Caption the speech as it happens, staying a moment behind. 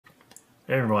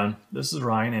Hey everyone, this is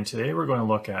Ryan, and today we're going to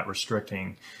look at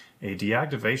restricting a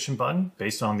deactivation button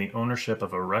based on the ownership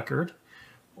of a record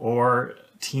or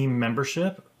team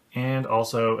membership, and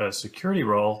also a security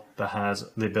role that has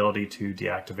the ability to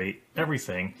deactivate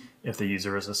everything if the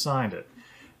user has assigned it.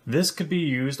 This could be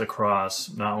used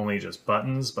across not only just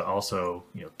buttons, but also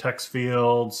text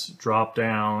fields, drop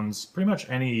downs, pretty much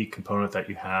any component that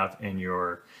you have in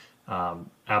your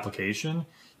application.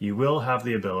 You will have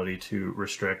the ability to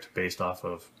restrict based off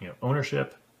of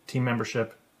ownership, team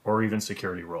membership, or even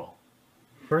security role.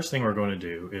 First thing we're going to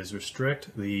do is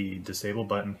restrict the disable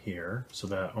button here so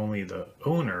that only the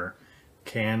owner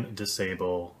can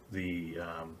disable the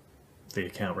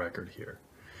account record here.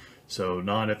 So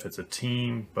not if it's a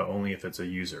team, but only if it's a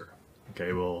user.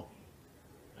 Okay, we'll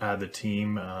add the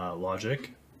team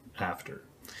logic after.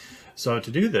 So to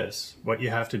do this, what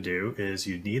you have to do is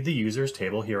you need the users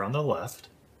table here on the left.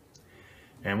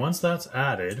 And once that's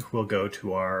added, we'll go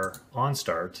to our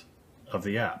onStart of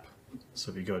the app. So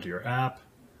if you go to your app,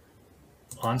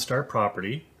 onStart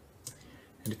property,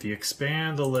 and if you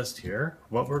expand the list here,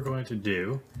 what we're going to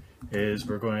do is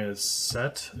we're going to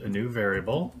set a new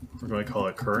variable. We're going to call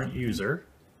it current user,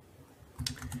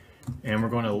 and we're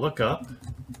going to look up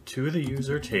to the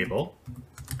user table,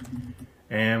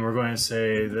 and we're going to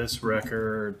say this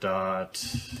record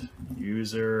dot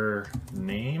user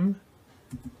name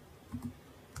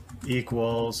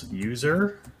equals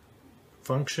user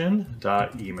function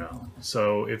dot email.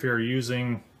 So if you're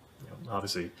using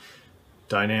obviously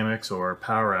Dynamics or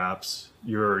Power Apps,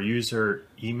 your user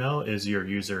email is your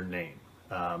user name,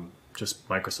 just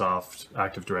Microsoft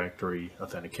Active Directory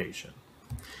authentication.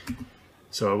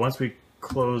 So once we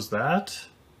close that,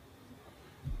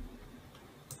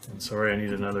 and sorry, I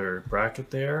need another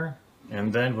bracket there,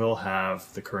 and then we'll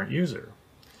have the current user.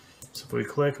 So if we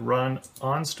click Run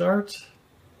onStart,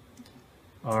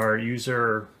 our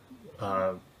user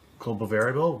global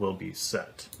variable will be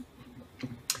set.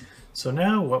 So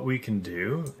now what we can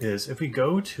do is if we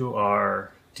go to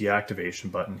our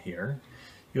deactivation button here,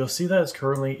 you'll see that it's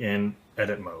currently in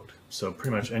edit mode. So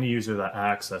pretty much any user that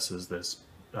accesses this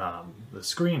the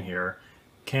screen here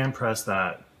can press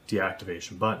that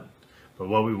deactivation button. But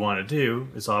what we want to do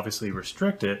is obviously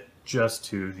restrict it just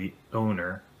to the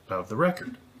owner of the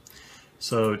record.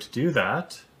 So to do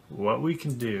that, what we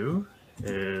can do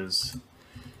is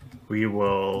we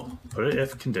will put an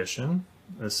if condition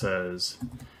that says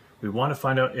we want to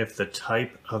find out if the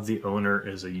type of the owner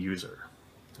is a user.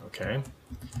 Okay,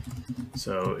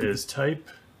 so is type,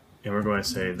 and we're going to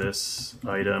say this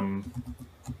item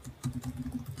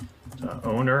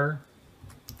owner,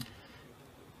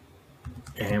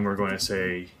 and we're going to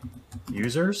say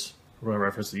users. We're going to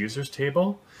reference the users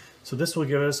table. So this will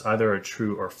give us either a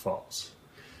true or false.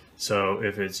 So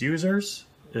if it's users,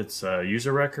 it's a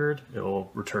user record, it will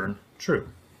return true.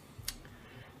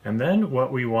 And then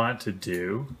what we want to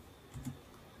do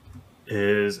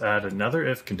is add another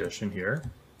if condition here.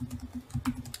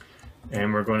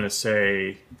 And we're going to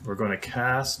say, we're going to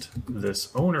cast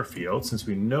this owner field, since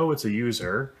we know it's a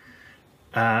user,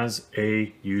 as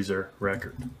a user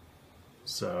record.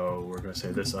 So we're going to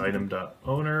say this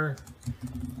item.owner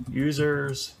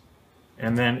users,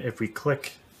 and then if we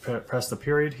press the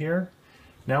period here,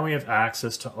 now we have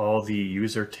access to all the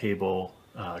user table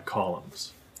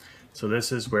columns. So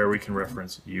this is where we can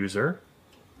reference user.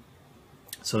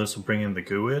 So this will bring in the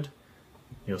GUID.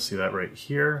 You'll see that right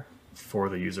here for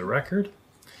the user record.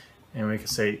 And we can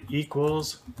say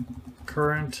equals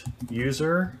current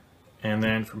user. And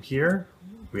then from here,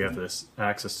 we have this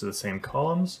access to the same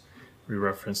columns. We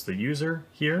reference the user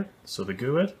here, so the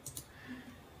GUID.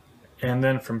 And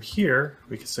then from here,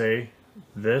 we can say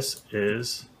this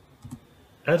is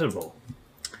editable.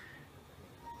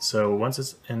 So once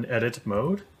it's in edit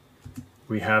mode,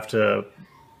 we have to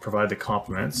provide the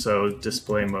complement, so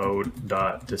display mode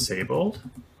dot disabled.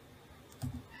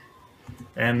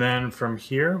 And then from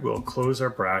here, we'll close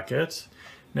our bracket.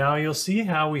 Now you'll see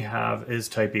how we have is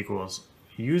type equals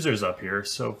users up here.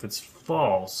 So if it's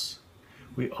false,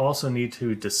 we also need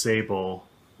to disable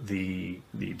the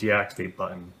deactivate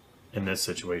button in this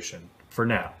situation for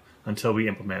now, until we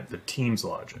implement the Teams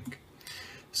logic.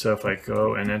 So if I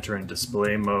go and enter in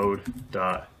display mode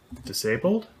dot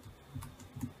disabled,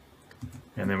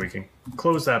 and then we can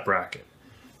close that bracket.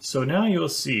 So now you'll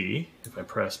see, if I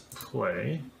press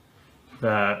play,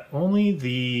 that only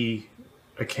the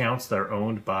accounts that are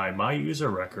owned by my user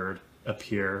record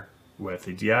appear with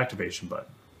the deactivation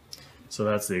button. So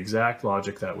that's the exact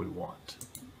logic that we want.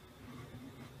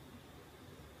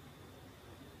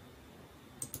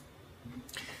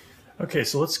 Okay,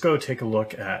 so let's go take a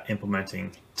look at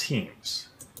implementing Teams.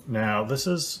 Now this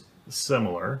is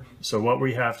similar. So what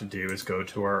we have to do is go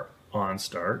to our on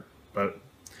start, but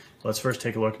let's first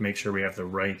take a look and make sure we have the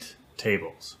right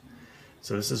tables.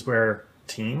 So this is where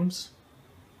teams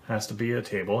has to be a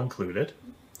table included.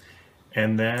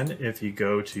 And then if you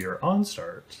go to your on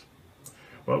start,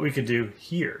 what we could do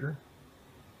here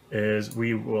is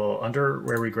we will, under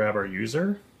where we grab our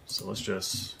user, so let's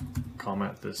just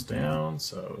comment this down.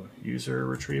 So user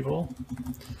retrieval.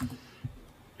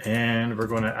 And we're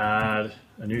going to add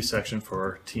a new section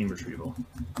for team retrieval.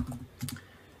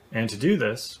 And to do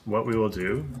this, what we will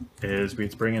do is we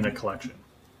bring in a collection.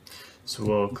 So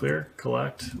we'll clear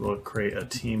collect, we'll create a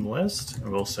team list,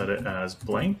 and we'll set it as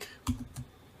blank.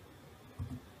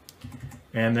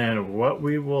 And then what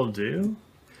we will do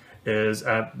is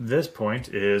at this point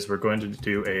is we're going to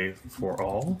do a for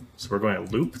all. So we're going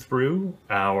to loop through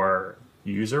our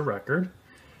user record,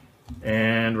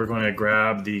 and we're going to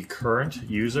grab the current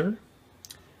user.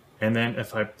 And then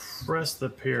if I press the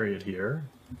period here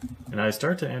and I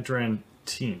start to enter in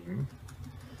team,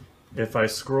 if I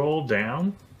scroll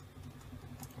down,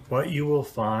 what you will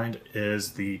find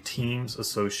is the teams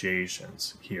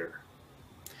associations here.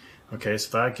 Okay,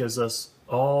 so that gives us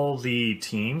all the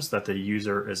teams that the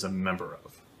user is a member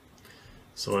of.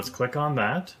 So let's click on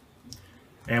that,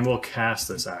 and we'll cast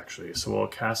this actually. So we'll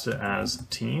cast it as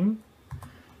team,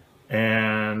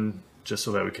 and just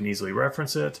so that we can easily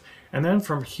reference it. And then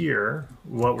from here,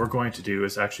 what we're going to do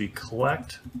is actually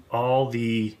collect all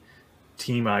the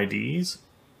team IDs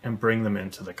and bring them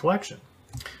into the collection.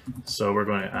 So we're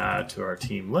going to add to our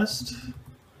team list.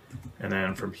 And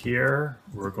then from here,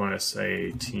 we're going to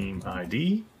say team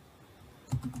ID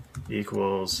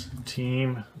equals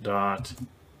team dot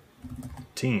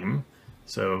team.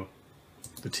 So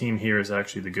the team here is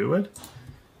actually the GUID.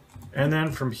 And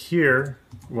then from here,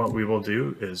 what we will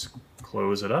do is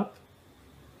close it up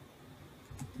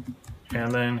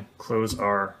and then close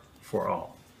our for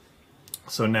all.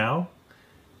 So now,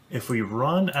 if we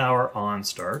run our on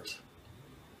start,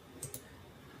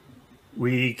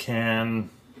 we can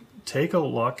take a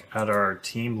look at our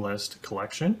team list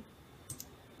collection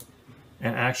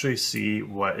and actually see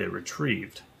what it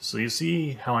retrieved. So you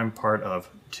see how I'm part of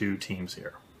two teams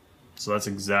here. So that's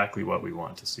exactly what we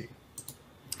want to see.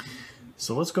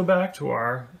 So let's go back to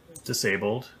our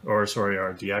our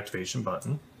deactivation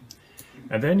button.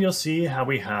 And then you'll see how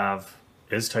we have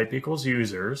is type equals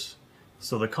users.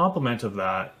 So the complement of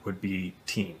that would be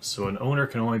teams. So an owner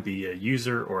can only be a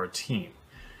user or a team.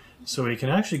 So we can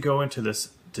actually go into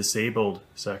this disabled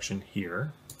section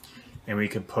here, and we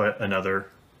can put another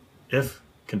if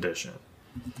condition.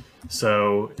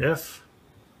 So if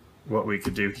what we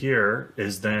could do here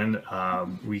is then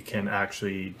we can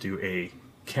actually do a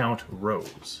count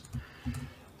rows.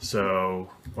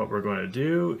 So what we're going to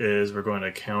do is we're going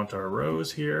to count our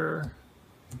rows here.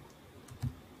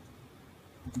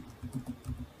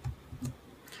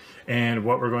 And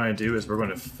what we're going to do is we're going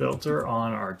to filter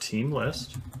on our team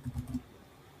list.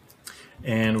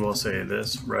 And we'll say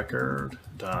this record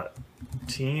dot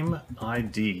team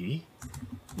ID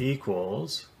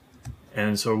equals,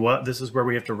 and so this is where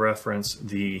we have to reference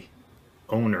the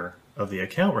owner of the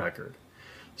account record.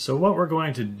 So what we're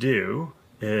going to do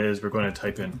is we're going to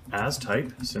type in as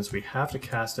type, since we have to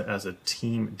cast it as a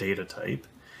team data type,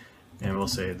 and we'll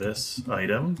say this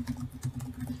item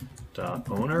dot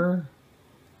owner,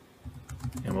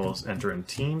 and we'll enter in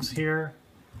teams here.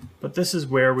 But this is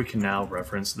where we can now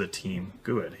reference the team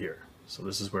GUID here. So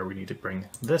this is where we need to bring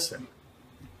this in.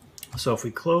 So if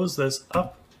we close this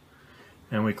up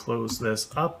and we close this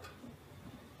up,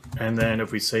 and then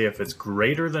if we say if it's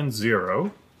greater than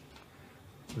 0,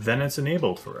 then it's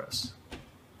enabled for us.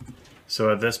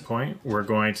 So at this point, we're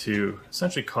going to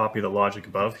essentially copy the logic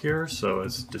above here. So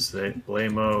it's display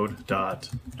mode dot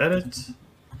edit.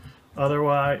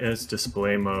 Otherwise, it's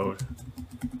display mode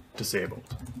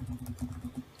disabled.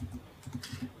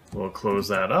 We'll close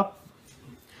that up.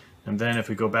 And then if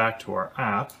we go back to our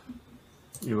app,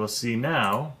 you will see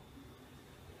now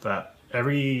that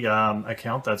every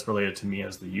account that's related to me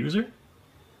as the user,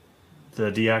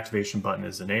 the deactivation button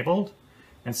is enabled,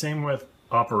 and same with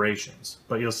operations.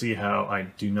 But you'll see how I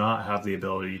do not have the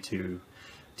ability to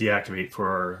deactivate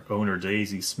for owner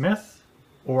Daisy Smith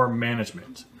or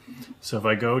management. So if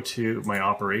I go to my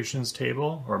operations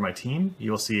table or my team,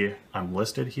 you'll see I'm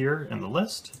listed here in the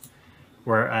list,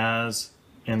 whereas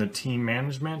in the team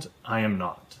management, I am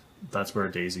not. That's where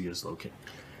Daisy is located.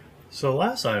 So the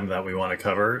last item that we want to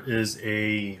cover is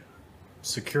a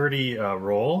security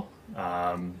role.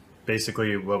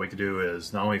 Basically what we could do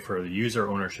is not only for the user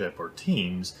ownership or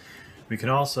teams, We can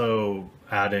also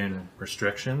add in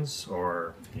restrictions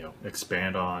or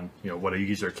expand on what a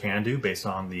user can do based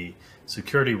on the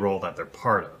security role that they're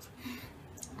part of.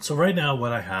 So right now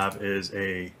what I have is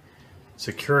a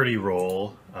security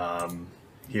role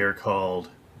here called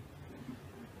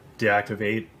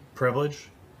deactivate privilege.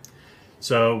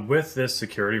 So with this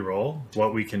security role,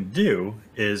 what we can do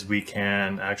is we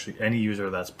can actually, any user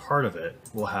that's part of it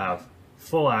will have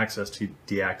full access to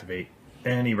deactivate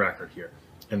any record here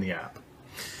in the app.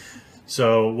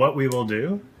 So what we will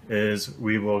do is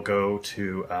we will go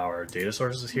to our data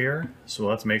sources here. So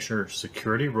let's make sure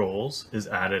security roles is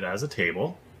added as a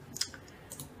table.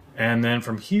 And then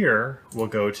from here, we'll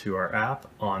go to our app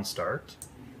on start.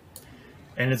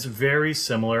 And it's very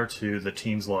similar to the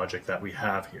Teams logic that we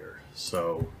have here.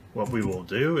 So what we will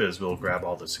do is we'll grab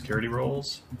all the security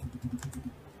roles.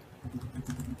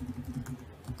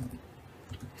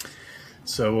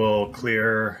 So we'll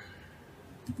clear,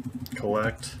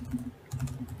 collect,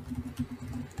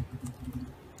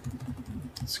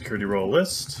 security role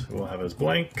list, we'll have as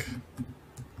blank.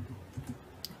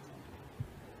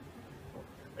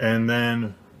 And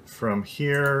then from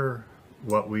here,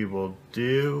 what we will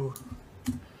do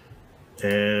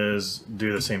is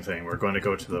do the same thing. We're going to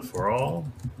go to the for all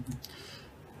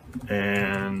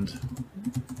and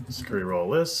security role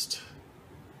list.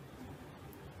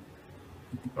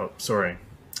 Oh, sorry.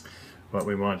 What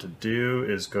we want to do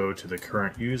is go to the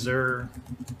current user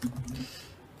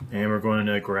and we're going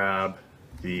to grab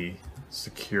the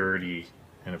security.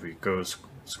 And if we go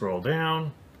scroll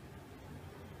down,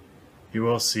 you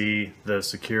will see the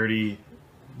security,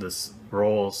 this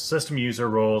role, system user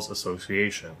roles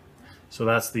association. So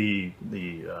that's the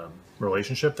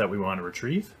relationship that we want to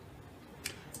retrieve.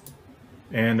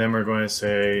 And then we're going to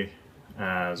say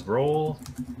as role.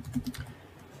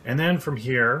 And then from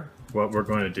here, what we're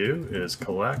going to do is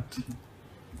collect.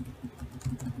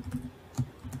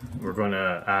 We're going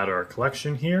to add our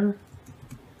collection here.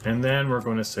 And then we're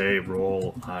going to say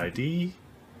role ID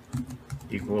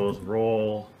equals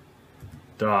role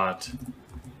dot,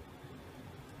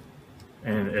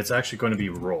 and it's actually going to be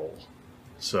role.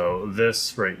 So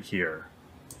this right here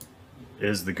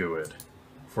is the GUID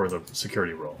for the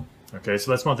security role. Okay,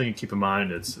 so that's one thing to keep in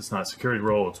mind. It's not security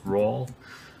role, it's role.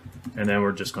 And then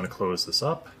we're just going to close this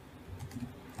up,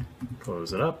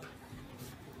 close it up.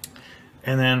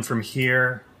 And then from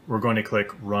here, we're going to click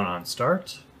run on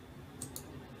start.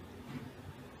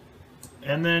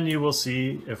 And then you will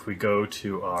see if we go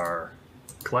to our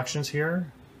collections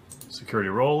here, security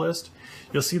role list,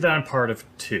 you'll see that I'm part of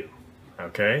 2,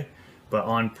 okay? But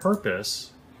on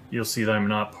purpose, you'll see that I'm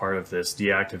not part of this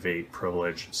deactivate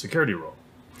privilege security role.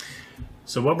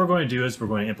 So what we're going to do is we're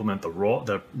going to implement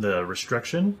the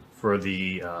restriction for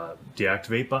the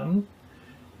deactivate button,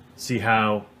 see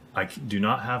how I do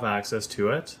not have access to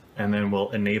it, and then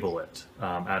we'll enable it.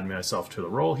 Add myself to the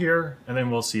role here, and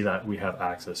then we'll see that we have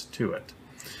access to it.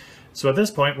 So at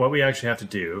this point, what we actually have to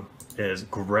do is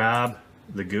grab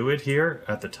the GUID here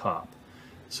at the top.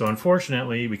 So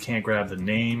unfortunately, we can't grab the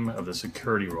name of the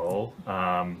security role.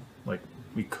 Like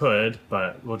we could,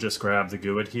 but we'll just grab the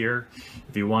GUID here.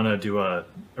 If you want to do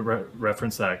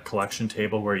reference that collection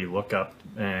table where you look up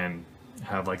and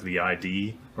have like the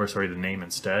ID, or sorry, the name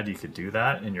instead, you could do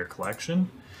that in your collection.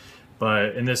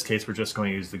 But in this case, we're just going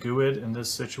to use the GUID in this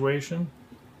situation.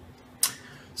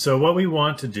 So what we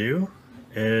want to do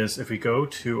is if we go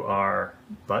to our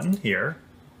button here,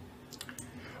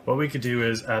 what we could do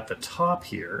is at the top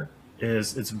here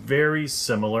is it's very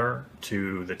similar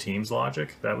to the Teams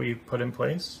logic that we put in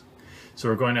place. So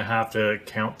we're going to have to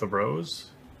count the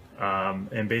rows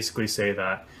and basically say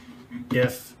that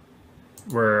if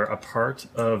we're a part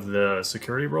of the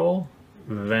security role,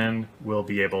 then we'll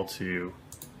be able to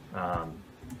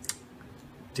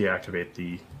deactivate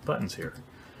the buttons here,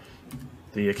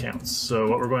 the accounts. So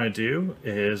what we're going to do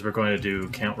is we're going to do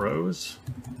count rows.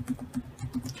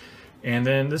 And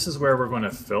then this is where we're going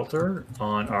to filter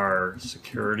on our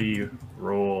security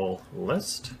role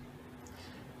list.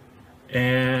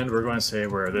 And we're going to say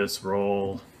where this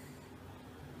role,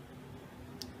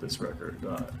 this record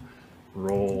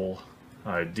role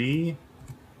ID.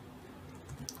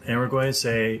 And we're going to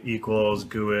say equals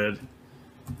GUID.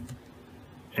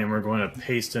 And we're going to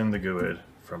paste in the GUID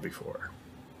from before.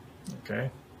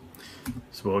 Okay.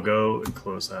 So we'll go and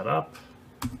close that up.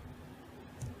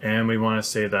 And we want to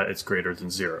say that it's greater than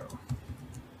 0.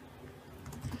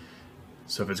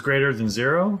 So if it's greater than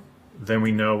 0, then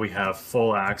we know we have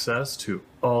full access to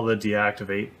all the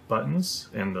deactivate buttons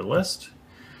in the list.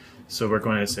 So we're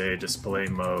going to say display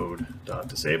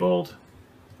mode.disabled.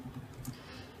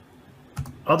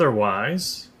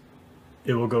 Otherwise,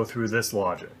 it will go through this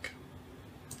logic.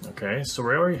 Okay, so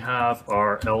we already have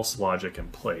our else logic in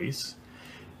place.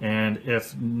 And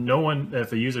if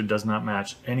a user does not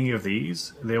match any of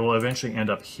these, they will eventually end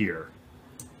up here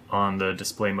on the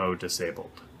display mode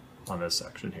disabled on this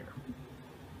section here.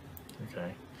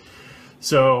 Okay,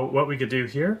 so what we could do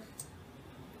here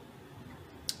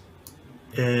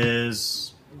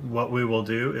is what we will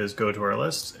do is go to our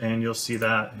list, and you'll see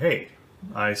that, hey,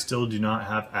 I still do not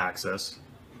have access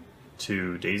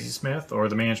to Daisy Smith or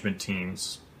the management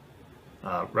team's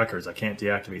records. I can't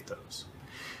deactivate those.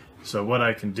 So what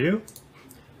I can do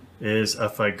is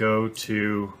if I go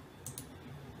to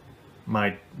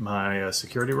my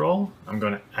security role, I'm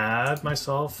going to add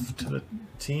myself to the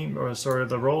team, or sorry,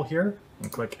 the role here,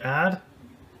 and click add.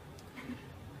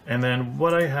 And then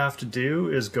what I have to do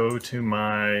is go to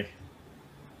my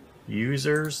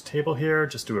users table here,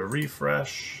 just do a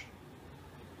refresh.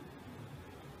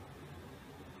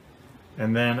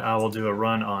 And then I will do a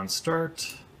run on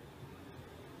start.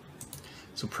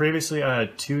 So previously I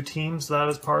had 2 teams that I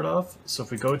was part of. So if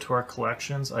we go to our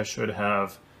collections, I should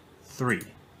have 3.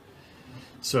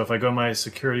 So if I go to my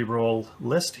security role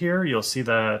list here, you'll see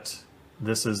that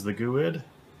this is the GUID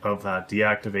of that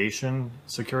deactivation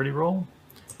security role.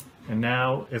 And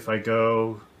now if I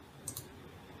go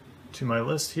to my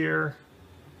list here,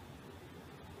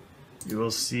 you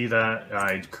will see that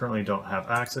I currently don't have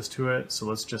access to it. So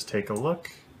let's just take a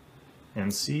look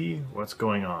and see what's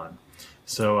going on.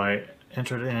 So I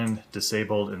entered in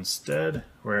disabled instead,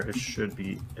 where it should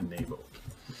be enabled.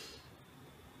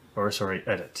 Or sorry,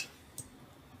 edit.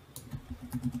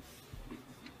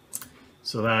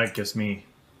 So that gives me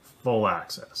full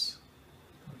access.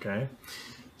 Okay,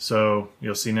 so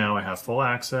you'll see now I have full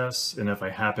access, and if I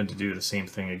happen to do the same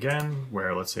thing again,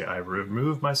 where let's say I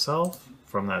remove myself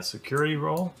from that security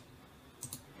role,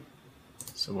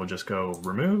 so we'll just go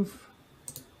remove,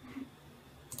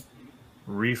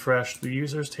 refresh the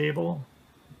users table,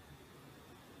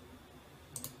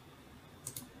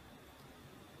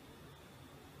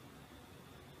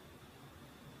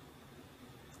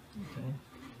 okay.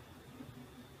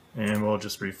 And we'll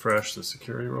just refresh the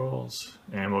security roles,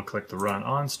 and we'll click the run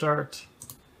on start,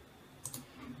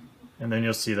 and then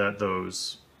you'll see that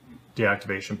those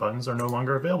deactivation buttons are no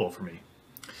longer available for me.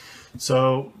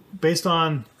 So based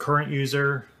on current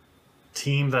user,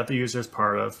 team that the user is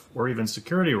part of, or even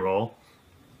security role,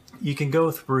 you can go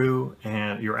through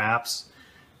and your apps,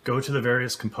 go to the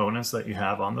various components that you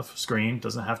have on the screen. It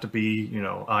doesn't have to be, you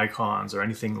know, icons or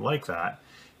anything like that.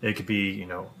 It could be, you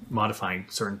know, modifying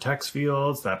certain text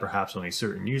fields that perhaps only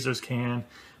certain users can,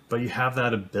 but you have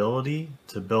that ability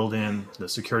to build in the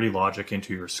security logic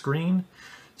into your screen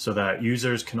so that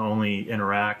users can only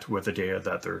interact with the data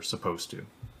that they're supposed to.